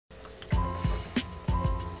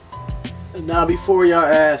Now before y'all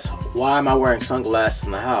ask why am I wearing sunglasses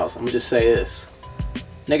in the house, I'm gonna just say this.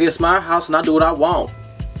 Nigga, it's my house and I do what I want.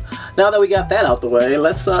 Now that we got that out the way,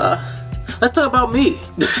 let's talk about me.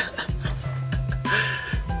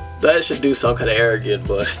 That should do some kind of arrogant,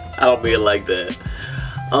 but I don't mean it like that.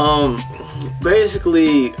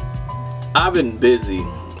 Basically, I've been busy.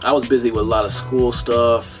 I was busy with a lot of school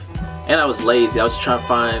stuff, and I was lazy. I was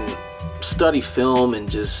trying to study film and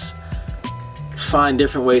just find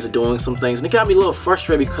different ways of doing some things, and it got me a little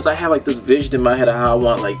frustrated because I had like this vision in my head of how I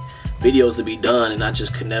want like videos to be done, and I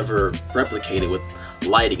just could never replicate it with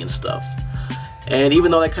lighting and stuff. And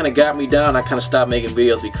even though that kind of got me down, I kind of stopped making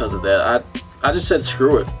videos because of that. I just said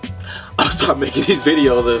screw it. I'll start making these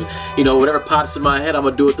videos, and you know, whatever pops in my head, I'm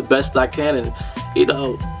gonna do it the best I can. And you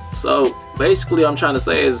know, so basically what I'm trying to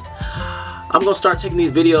say is I'm gonna start taking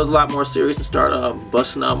these videos a lot more serious and start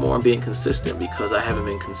busting out more and being consistent, because I haven't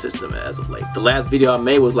been consistent as of late. The last video I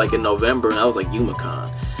made was like in November, and I was like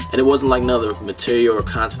YumaCon, and it wasn't like another material or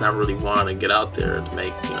content I really want to get out there to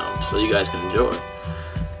make, you know, so you guys can enjoy.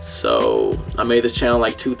 So I made this channel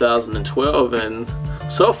like 2012, and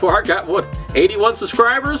so far I got what, 81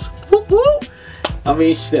 subscribers. Whoop whoop. I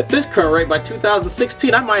mean, at this current rate, by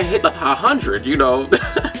 2016 I might hit 100, you know.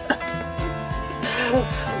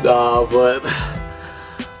 Nah, but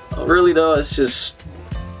really though, it's just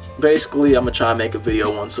basically I'm gonna try to make a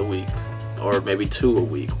video once a week, or maybe 2 a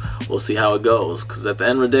week. We'll see how it goes, because at the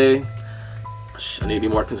end of the day, I need to be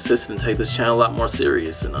more consistent and take this channel a lot more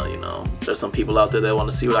serious. And you know, there's some people out there that want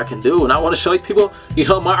to see what I can do, and I want to show these people, you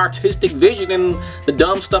know, my artistic vision and the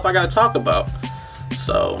dumb stuff I gotta talk about.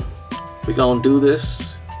 So we gonna do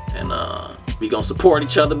this, and we gonna support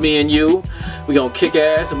each other, me and you. We gonna kick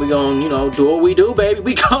ass, and we gonna, you know, do what we do, baby.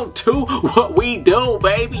 We gonna do what we do,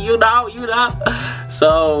 baby. You know.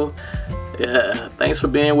 So yeah, thanks for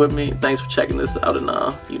being with me. Thanks for checking this out, and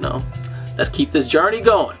you know, let's keep this journey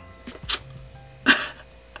going.